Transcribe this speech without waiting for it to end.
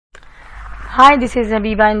Hi, this is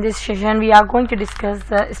Habiba. In this session, we are going to discuss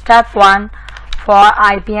the step 1 for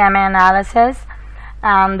IPMA analysis.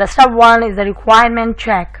 The step 1 is the requirement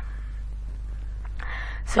check.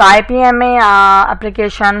 So, IPMA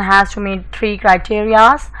application has to meet 3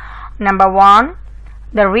 criteria. Number 1,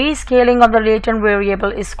 the rescaling of the latent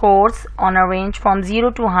variable scores on a range from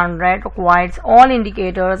 0 to 100 requires all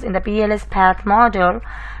indicators in the PLS path model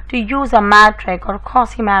to use a metric or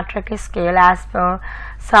quasi-metric scale as per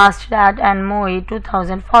Sarstedt and MOE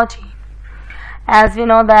 2014. As we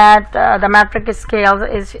know that the metric scales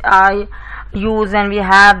is used when we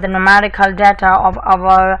have the numerical data of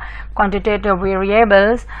our quantitative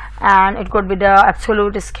variables, and it could be the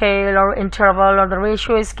absolute scale or interval or the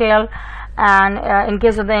ratio scale. And in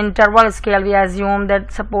case of the interval scale, we assume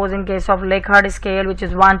that, suppose in case of Likert scale, which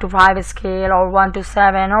is 1 to 5 scale or 1 to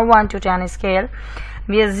 7 or 1 to 10 scale,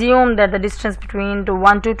 we assume that the distance between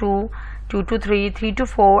 1 to 2, 2 to 3, 3 to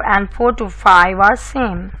 4 and 4 to 5 are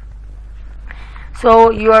same. So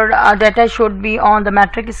your data should be on the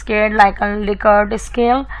metric scale like a Likert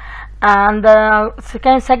scale. And the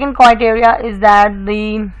second criteria is that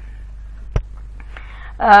the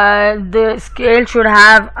scale should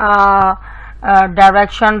have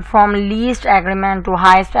direction from least agreement to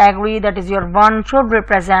highest agree. That is, your 1 should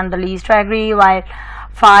represent the least agree, while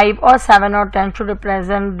 5 or 7 or 10 should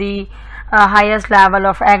represent the highest level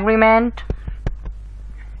of agreement,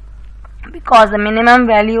 because the minimum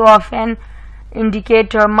value of an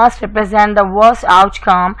indicator must represent the worst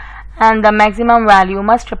outcome and the maximum value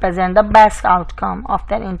must represent the best outcome of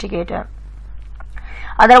that indicator.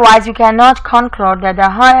 Otherwise, you cannot conclude that the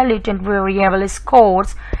higher latent variable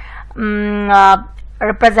scores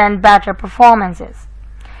represent better performances.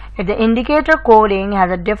 If the indicator coding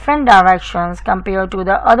has a different directions compared to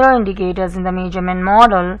the other indicators in the measurement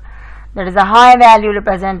model, that is, a high value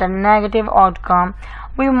represent a negative outcome,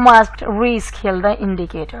 we must rescale the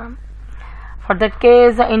indicator. For that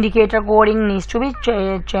case, the indicator coding needs to be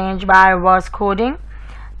changed by reverse coding.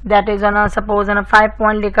 That is, on a suppose on a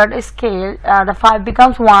 5-point Likert scale, the 5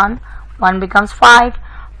 becomes 1, 1 becomes 5,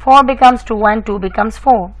 4 becomes 2 and 2 becomes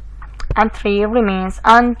 4, and 3 remains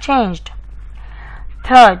unchanged.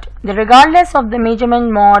 Third, regardless of the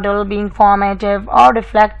measurement model being formative or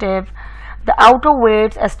reflective, the outer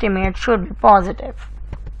weights estimate should be positive.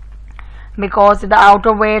 Because if the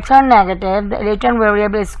outer weights are negative, the latent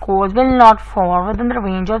variable scores will not fall within the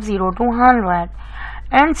range of 0 to 100.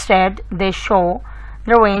 Instead, they show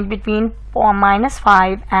the range between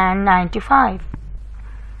 -5 and 95.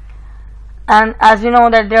 And as you know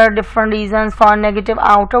that there are different reasons for negative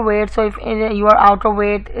outer weight. So if your outer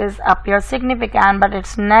weight appears significant but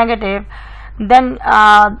it's negative, then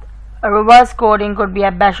reverse coding could be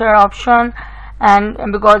a better option. And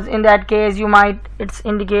because in that case you might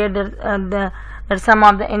indicate that that some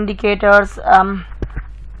of the indicators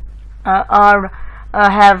have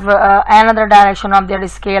another direction of their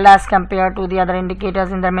scale as compared to the other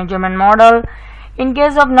indicators in the measurement model. In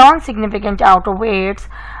case of non-significant outer weights,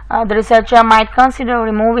 the researcher might consider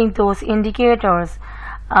removing those indicators,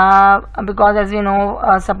 because as you know,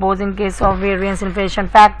 suppose in case of variance inflation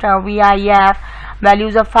factor VIF,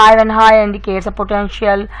 values of 5 and higher indicates a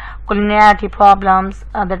potential collinearity problems,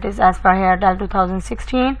 that is as per Hairtel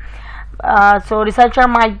 2016. So researcher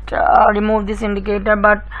might remove this indicator,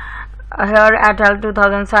 but here Hairtel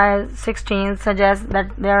 2016 suggests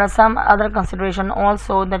that there are some other consideration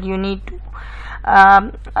also that you need to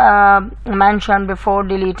mention before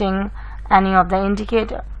deleting any of the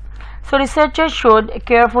indicator. So researchers should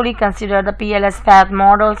carefully consider the PLS path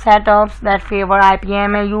model setups that favor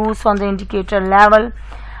IPMA use on the indicator level.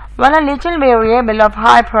 When a latent variable of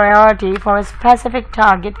high priority for a specific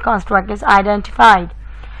target construct is identified,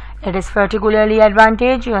 it is particularly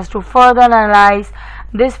advantageous to further analyze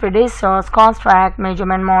this predecessor's construct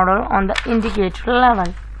measurement model on the indicator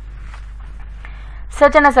level.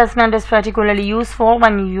 Such an assessment is particularly useful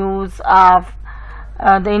when use of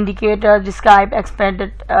the indicators describe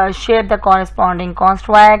expected shape the corresponding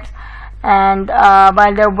constructs, and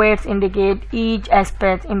while their weights indicate each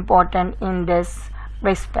aspect important in this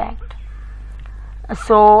respect.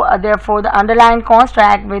 So therefore the underlying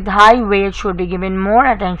construct with high weight should be given more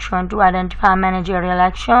attention to identify managerial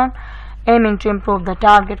action aiming to improve the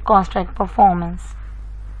target construct performance.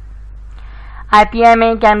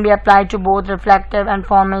 IPMA can be applied to both reflective and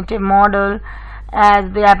formative model, as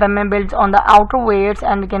the IPMA builds on the outer weights,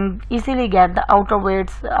 and we can easily get the outer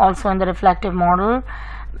weights also in the reflective model.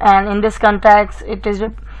 And in this context, it is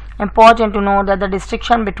important to know that the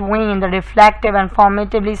distinction between the reflective and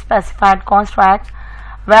formatively specified constructs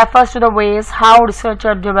refers to the ways how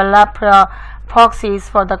researchers develop proxies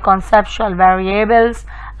for the conceptual variables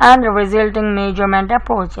and the resulting measurement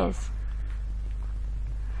approaches.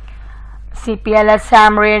 PLS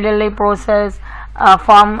SAM readily process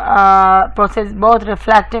both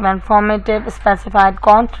reflective and formative specified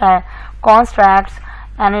constructs,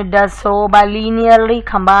 and it does so by linearly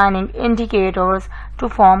combining indicators to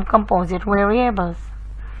form composite variables.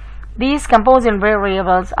 These composite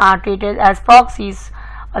variables are treated as proxies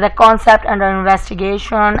of the concept under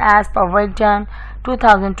investigation as per Wigton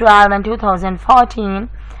 2012 and 2014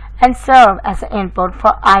 and serve as an input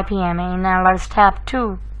for IPMA in our step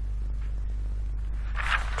 2.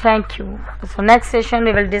 Thank you. So next session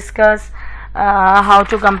we will discuss how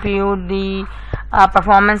to compute the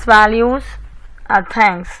performance values.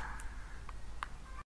 Thanks.